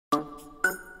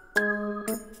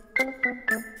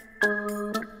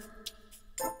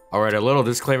Alright, a little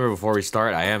disclaimer before we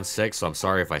start. I am sick, so I'm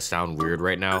sorry if I sound weird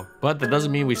right now. But that doesn't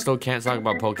mean we still can't talk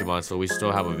about Pokemon, so we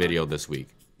still have a video this week.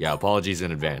 Yeah, apologies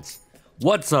in advance.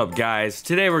 What's up, guys?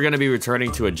 Today we're gonna be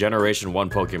returning to a Generation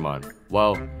 1 Pokemon.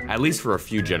 Well, at least for a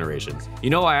few generations. You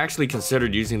know, I actually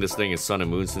considered using this thing as Sun and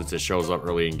Moon since it shows up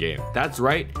early in game. That's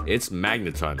right, it's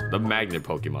Magneton, the magnet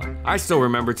Pokemon. I still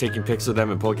remember taking pics of them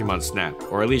in Pokemon Snap,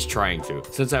 or at least trying to,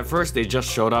 since at first they just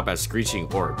showed up as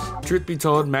screeching orbs. Truth be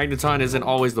told, Magneton isn't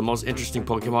always the most interesting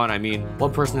Pokemon. I mean,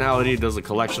 what personality does a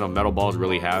collection of metal balls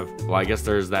really have? Well, I guess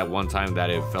there's that one time that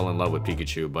it fell in love with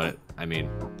Pikachu, but I mean,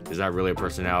 is that really a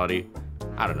personality?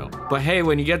 I don't know. But hey,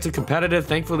 when you get to competitive,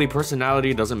 thankfully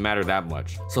personality doesn't matter that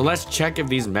much. So let's check if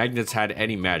these magnets had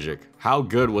any magic. How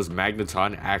good was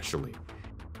Magneton actually?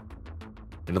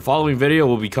 In the following video,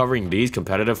 we'll be covering these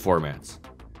competitive formats.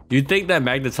 You'd think that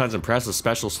Magneton's impressive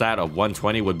special stat of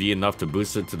 120 would be enough to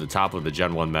boost it to the top of the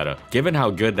Gen 1 meta, given how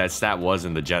good that stat was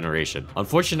in the generation.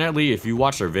 Unfortunately, if you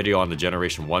watched our video on the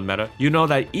Generation 1 meta, you know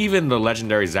that even the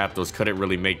legendary Zapdos couldn't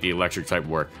really make the electric type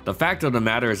work. The fact of the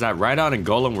matter is that Rhydon and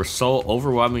Golem were so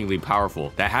overwhelmingly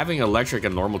powerful that having electric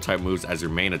and normal type moves as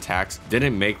your main attacks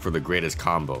didn't make for the greatest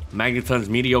combo. Magneton's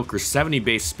mediocre 70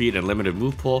 base speed and limited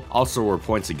move pool also were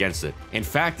points against it. In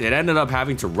fact, it ended up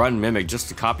having to run Mimic just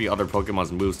to copy other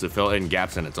Pokemon's moves to fill in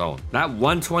gaps in its own. That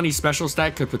 120 special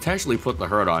stat could potentially put the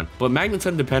hurt on, but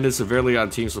Magneton depended severely on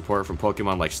team support from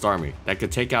Pokemon like Starmie that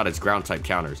could take out its ground type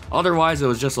counters. Otherwise, it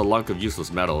was just a lunk of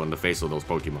useless metal in the face of those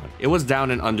Pokemon. It was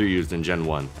down and underused in Gen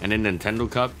 1, and in Nintendo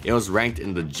Cup, it was ranked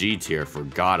in the G tier for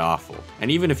god awful. And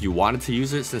even if you wanted to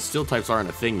use it, since steel types aren't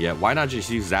a thing yet, why not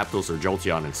just use Zapdos or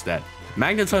Jolteon instead?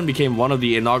 Magneton became one of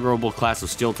the inaugural class of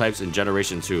steel types in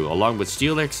Generation 2, along with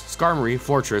Steelix, Skarmory,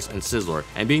 Fortress, and Sizzlor,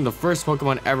 and being the first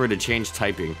Pokemon ever to change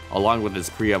typing, along with its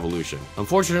pre-evolution.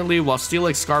 Unfortunately, while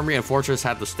Steelix, Skarmory, and Fortress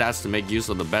had the stats to make use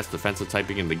of the best defensive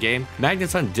typing in the game,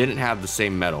 Magneton didn't have the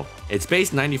same metal. Its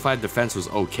base 95 defense was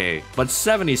okay, but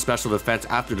 70 special defense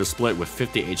after the split with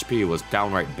 50 HP was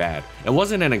downright bad. It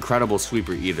wasn't an incredible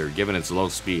sweeper either, given its low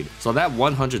speed, so that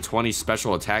 120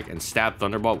 special attack and stab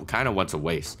Thunderbolt kinda went to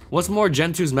waste. What's more,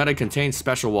 Gen 2's meta contains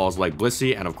special walls like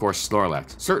Blissey and of course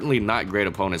Snorlax, certainly not great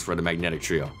opponents for the magnetic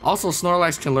trio. Also,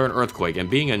 Snorlax can learn Earthquake, and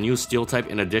being a new steel type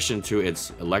in addition to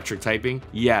its electric typing,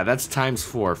 yeah, that's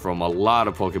 ×4 from a lot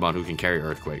of Pokemon who can carry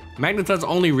Earthquake. Magneton's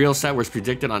only real set was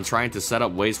predicted on trying to set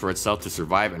up ways for itself to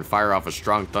survive and fire off a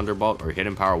strong Thunderbolt or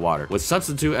Hidden Power Water, with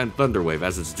Substitute and Thunder Wave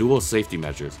as its dual safety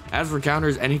measures. As for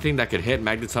counters, anything that could hit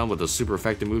Magneton with a super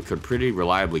effective move could pretty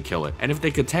reliably kill it, and if they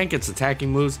could tank its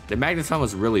attacking moves, then Magneton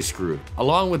was really screwed.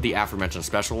 Along with the aforementioned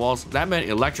special walls, that meant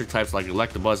electric types like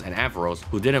Electabuzz and Ampharos,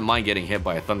 who didn't mind getting hit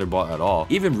by a Thunderbolt at all,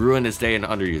 even ruined its day in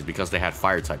underuse because they had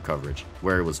fire type coverage,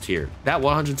 where it was tiered. That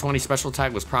 120 special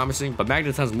tag was promising, but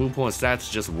Magneton's move pool and stats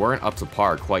just weren't up to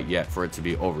par quite yet for it to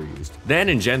be overused. Then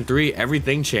in Gen 3,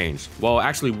 everything changed. Well,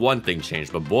 actually one thing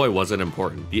changed, but boy was it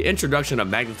important. The introduction of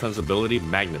Magneton's ability,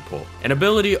 Magnet Pull. An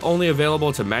ability only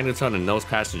available to Magneton and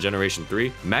Nosepass in Generation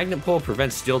 3, Magnet Pull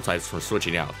prevents steel types from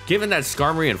switching out. Given that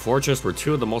Skarmory and Fortress were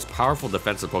two of the most powerful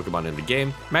defensive Pokemon in the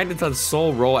game, Magneton's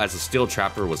sole role as a steel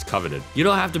trapper was coveted. You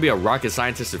don't have to be a rocket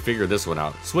scientist to figure this one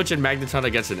out. Switch in Magneton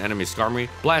against an enemy Skarmory,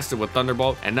 blast it with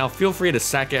Thunderbolt, and now feel free to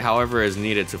sack it however is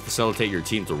needed to facilitate your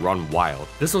team to run wild.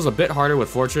 This was a bit harder with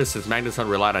Fortress since Magneton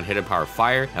relied on Hidden Power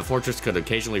Fire, and Fortress could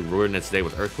occasionally ruin its day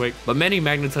with Earthquake, but many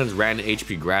Magnetons ran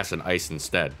HP Grass and Ice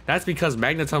instead. That's because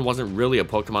Magneton wasn't really a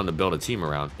Pokemon to build a team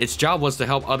around. Its job was to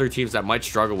help other teams that might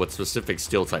struggle with specific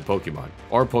steel type Pokemon,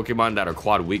 or Pokemon that are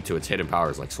quad weak to its hidden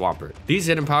powers like Swampert. These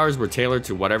hidden powers were tailored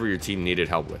to whatever your team needed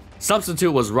help with.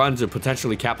 Substitute was run to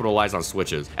potentially capitalize on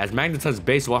switches, as Magneton's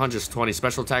base 120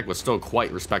 special attack was still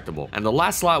quite respectable, and the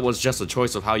last slot was just a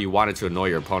choice of how you wanted to annoy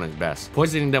your opponent best,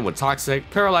 poisoning them with Toxic,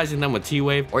 paralyzing them with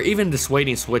T-Wave, or even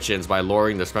dissuading switch-ins by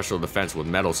lowering their special defense with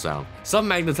Metal Sound. Some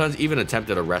Magnetons even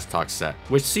attempted a Rest Talk set,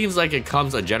 which seems like it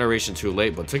comes a generation too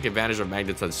late but took advantage of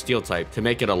Magneton's steel type to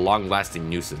make it a long-lasting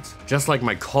nuisance. Just like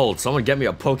my cold, someone get me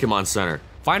a Pokemon Center.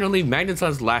 Finally,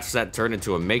 Magneton's last set turned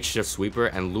into a makeshift sweeper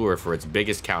and lure for its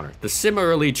biggest counter, the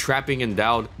similarly trapping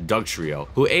endowed Dugtrio,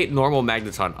 who ate normal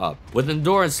Magneton up. With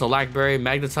Endurance to Lackberry,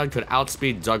 Magneton could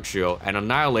outspeed Dugtrio and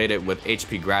annihilate it with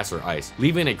HP Grass or Ice,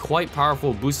 leaving a quite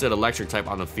powerful boosted electric type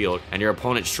on the field and your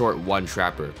opponent short one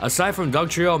trapper. Aside from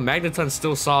Dugtrio, Magneton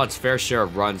still saw its fair share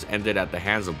of runs ended at the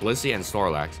hands of Blissey and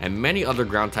Snorlax, and many other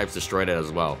ground types destroyed it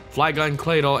as well. Flygon,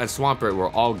 Claydol, and Swampert were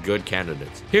all good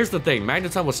candidates. Here's the thing,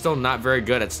 Magneton was still not very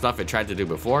good at stuff it tried to do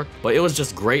before, but it was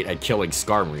just great at killing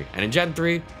Skarmory, and in Gen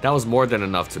 3, that was more than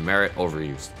enough to merit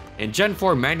overuse. In Gen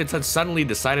 4, Magneton suddenly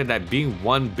decided that being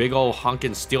one big ol'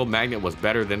 honkin' steel magnet was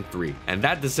better than 3, and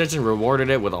that decision rewarded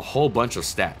it with a whole bunch of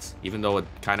stats, even though it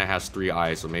kinda has 3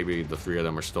 eyes, so maybe the 3 of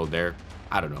them are still there.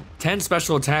 I don't know. 10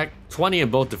 special attack, 20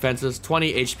 in both defenses,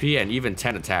 20 HP, and even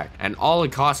 10 attack. And all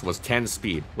it cost was 10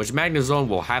 speed, which Magnezone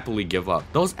will happily give up.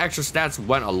 Those extra stats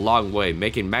went a long way,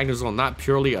 making Magnezone not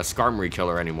purely a Skarmory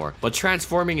killer anymore, but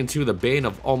transforming into the bane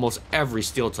of almost every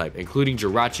steel type, including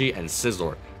Jirachi and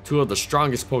Scizor, 2 of the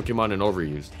strongest Pokemon in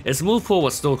Overused. Its move pool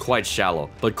was still quite shallow,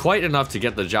 but quite enough to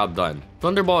get the job done.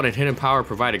 Thunderbolt and Hidden Power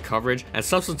provided coverage, and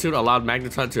Substitute allowed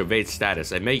Magneton to evade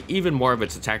status and make even more of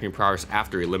its attacking prowess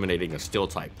after eliminating a steel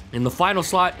type. In the final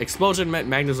slot, Explosion meant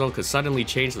Magnezone could suddenly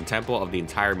change the tempo of the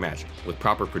entire match with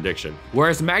proper prediction,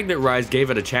 whereas Magnet Rise gave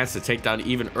it a chance to take down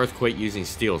even Earthquake using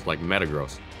steals like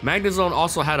Metagross. Magnezone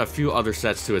also had a few other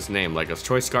sets to its name, like a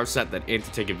Choice Scarf set that aimed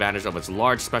to take advantage of its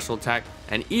large special attack,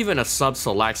 and even a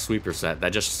Sub-Select Sweeper set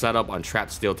that just set up on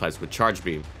trapped steel types with Charge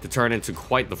Beam to turn into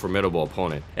quite the formidable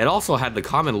opponent. It also had the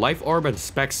common Life Orb and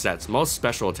Spec sets most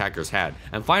special attackers had,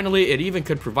 and finally it even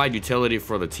could provide utility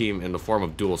for the team in the form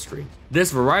of Dual Screen.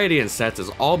 This variety in sets is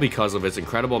all because of its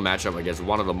incredible matchup against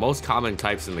one of the most common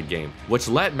types in the game, which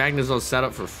let Magnezone set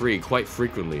up for free quite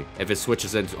frequently if it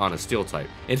switches into on a steel type.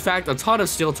 In fact, a ton of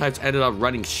steel types ended up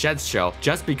running Shed Shell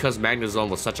just because Magnezone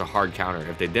was such a hard counter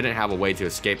if they didn't have a way to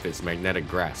escape its magnetic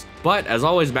grasp. But as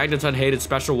always, Magneton hated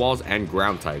special walls and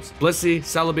ground types. Blissey,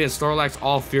 Celebi, and Snorlax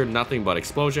all feared nothing but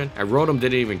Explosion, and Rotom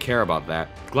didn't even care about that.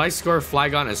 Gliscor,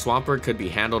 Flygon, and Swampert could be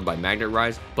handled by Magnet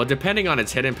Rise, but depending on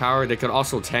its hidden power, they could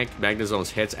also tank Magnezone's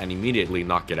hits and immediately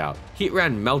knock it out.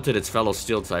 Heatran melted its fellow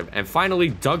steel type, and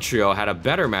finally Dugtrio had a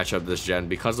better matchup this gen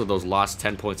because of those lost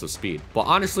 10 points of speed. But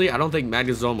honestly, I don't think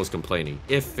Magnezone was complaining,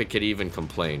 if it could even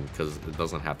complain, because it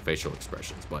doesn't have facial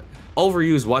expressions, but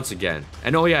overused once again.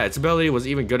 And oh yeah, its ability was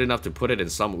even good enough to put it in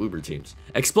some Uber teams.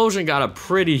 Explosion got a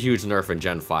pretty huge nerf in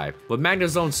Gen 5, but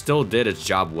Magnezone still did its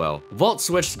job well. Volt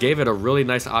Switch gave it a really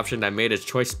nice option that made its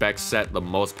Choice Spec set the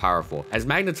most powerful, as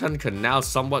Magneton could now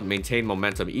somewhat maintain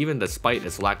momentum even despite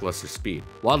its lackluster speed.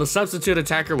 While the substitute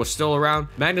attacker was still around,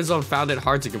 Magnezone found it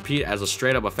hard to compete as a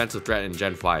straight up offensive threat in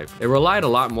Gen 5. It relied a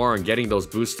lot more on getting those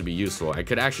boosts to be useful and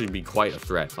could actually be quite a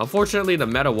threat. Unfortunately, the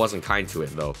meta wasn't kind to it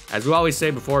though. As we always say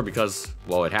before, because,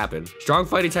 well, it happened. Strong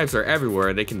fighting types are everywhere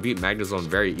and they can beat Magnezone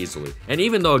very easily. And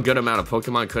even though a good amount of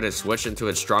Pokemon couldn't switch into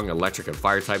its strong electric and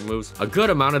fire type moves, a good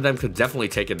amount of them could definitely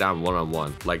take it down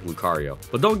one-on-one, like Lucario.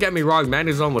 But don't get me wrong,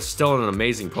 Magnezone was still an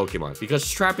amazing Pokemon, because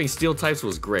trapping steel types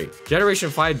was great. Generation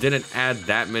 5 didn't add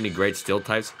that many great steel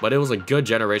types, but it was a good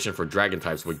generation for dragon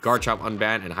types with Garchomp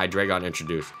unbanned and Hydreigon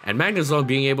introduced. And Magnezone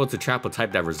being able to trap a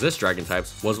type that resists dragon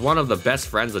types was one of the best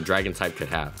friends a dragon type could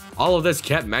have. All of this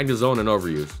kept Magnezone in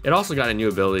overuse. It also got a new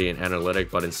ability in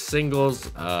Analytic, but in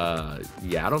singles,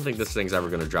 yeah, I don't think this thing's ever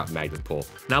gonna drop Magnet Pull.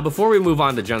 Now, before we move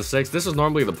on to Gen 6, this is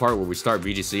normally the part where we start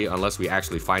VGC unless we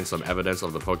actually find some evidence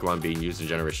of the Pokemon being used in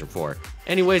Generation 4.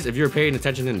 Anyways, if you're paying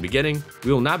attention in the beginning,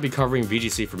 we will not be covering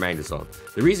VGC for Magnezone.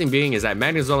 The reason being is that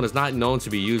Magnezone is not known to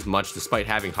be used much despite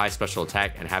having high special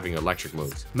attack and having electric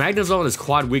moves. Magnezone is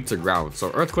quad weak to ground,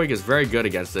 so Earthquake is very good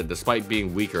against it despite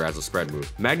being weaker as a spread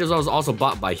move. Magnezone is also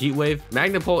bought by Heat Wave.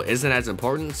 Magnet Pull isn't as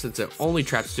important since it only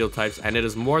traps steel types and it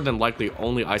is more than likely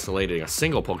only isolating a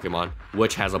single Pokemon,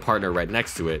 which has a partner right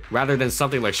next to it, rather than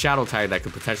something like Shadow Tide that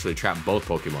could potentially trap both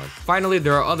Pokemon. Finally,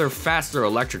 there are other faster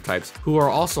electric types who are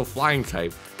also flying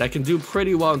type that can do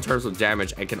pretty well in terms of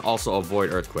damage and can also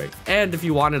avoid Earthquake. And if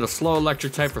you wanted a slow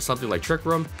electric type for something like Trick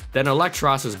Room, then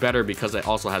Electros is better because it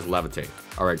also has Levitate.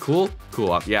 Alright, cool?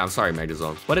 Cool. Yeah, I'm sorry,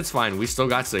 Magnezone, but it's fine, we still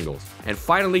got singles. And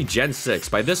finally, Gen 6.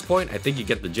 By this point, I think you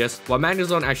get the gist. While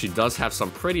Magnezone actually does have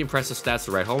some pretty impressive stats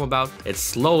to write home about, it's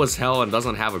slow as hell and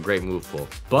doesn't have a great move pool.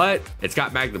 But it's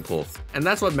got Magnet Pull, and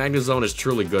that's what Magnezone is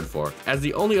truly good for, as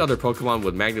the only other Pokemon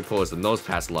with Magnet Pull is the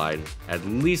Nosepass line, at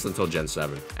least until Gen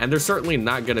 7. And they're certainly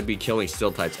not going to be killing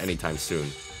steel types anytime soon,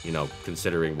 you know,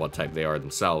 considering what type they are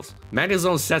themselves.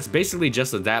 Magnezone sets basically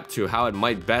just adapt to how it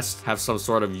might best have some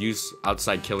sort of use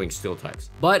outside killing steel types.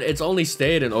 But it's only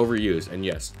stayed in overuse, and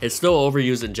yes, it's still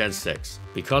overused in Gen 6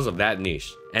 because of that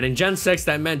niche. And in Gen 6,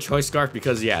 that meant Choice Scarf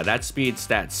because, yeah, that speed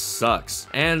stat sucks.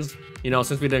 And, you know,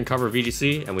 since we didn't cover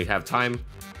VGC and we have time,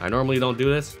 I normally don't do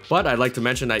this, but I'd like to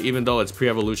mention that even though its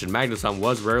pre-evolution Magneton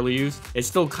was rarely used, it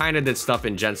still kinda did stuff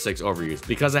in Gen 6 overuse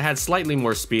because it had slightly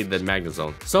more speed than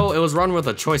Magnezone. So it was run with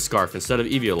a Choice Scarf instead of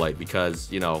Eviolite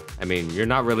because, you know, I mean, you're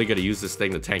not really gonna use this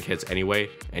thing to tank hits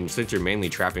anyway, and since you're mainly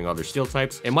trapping other steel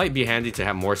types, it might be handy to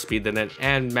have more speed than it,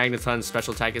 and Magneton's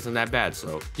special attack isn't that bad,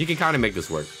 so you can kinda make this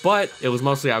work. But it was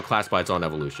mostly outclassed by its own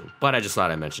evolution, but I just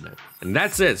thought I'd mention it. And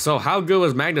that's it. So how good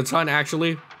was Magneton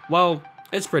actually? Well,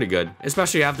 It's pretty good,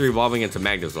 especially after evolving into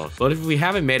Magnezone. But if we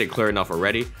haven't made it clear enough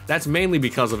already, that's mainly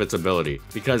because of its ability.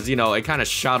 Because, you know, it kind of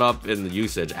shot up in the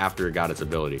usage after it got its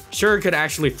ability. Sure, it could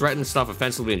actually threaten stuff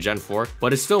offensively in Gen 4,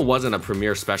 but it still wasn't a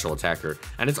premier special attacker,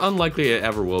 and it's unlikely it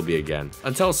ever will be again.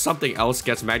 Until something else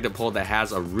gets Magnet pulled that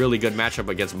has a really good matchup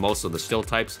against most of the Steel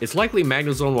types, it's likely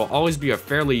Magnezone will always be a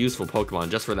fairly useful Pokemon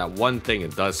just for that one thing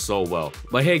it does so well.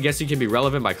 But hey, guess you can be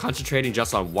relevant by concentrating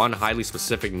just on one highly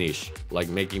specific niche, like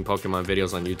making Pokemon videos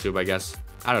on YouTube, I guess.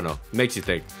 I don't know, makes you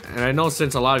think. And I know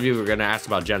since a lot of you are gonna ask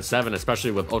about Gen 7,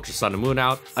 especially with Ultra Sun and Moon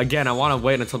out, again, I wanna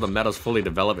wait until the meta's fully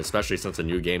developed, especially since a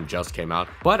new game just came out.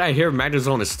 But I hear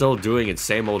Magnezone is still doing its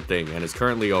same old thing and is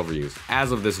currently overused,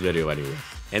 as of this video anyway.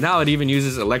 And now it even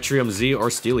uses Electrium Z or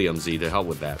Steelium Z to help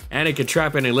with that. And it can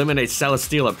trap and eliminate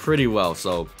Celesteela pretty well,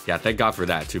 so yeah, thank God for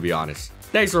that, to be honest.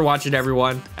 Thanks for watching,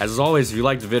 everyone. As always, if you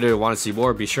liked the video and want to see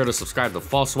more, be sure to subscribe to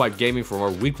False Swipe Gaming for more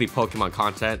weekly Pokemon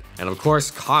content. And of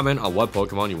course, comment on what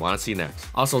Pokemon you want to see next.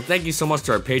 Also, thank you so much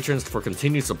to our patrons for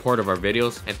continued support of our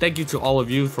videos. And thank you to all of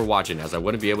you for watching, as I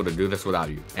wouldn't be able to do this without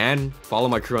you. And follow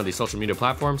my crew on these social media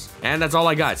platforms. And that's all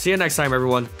I got. See you next time,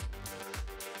 everyone.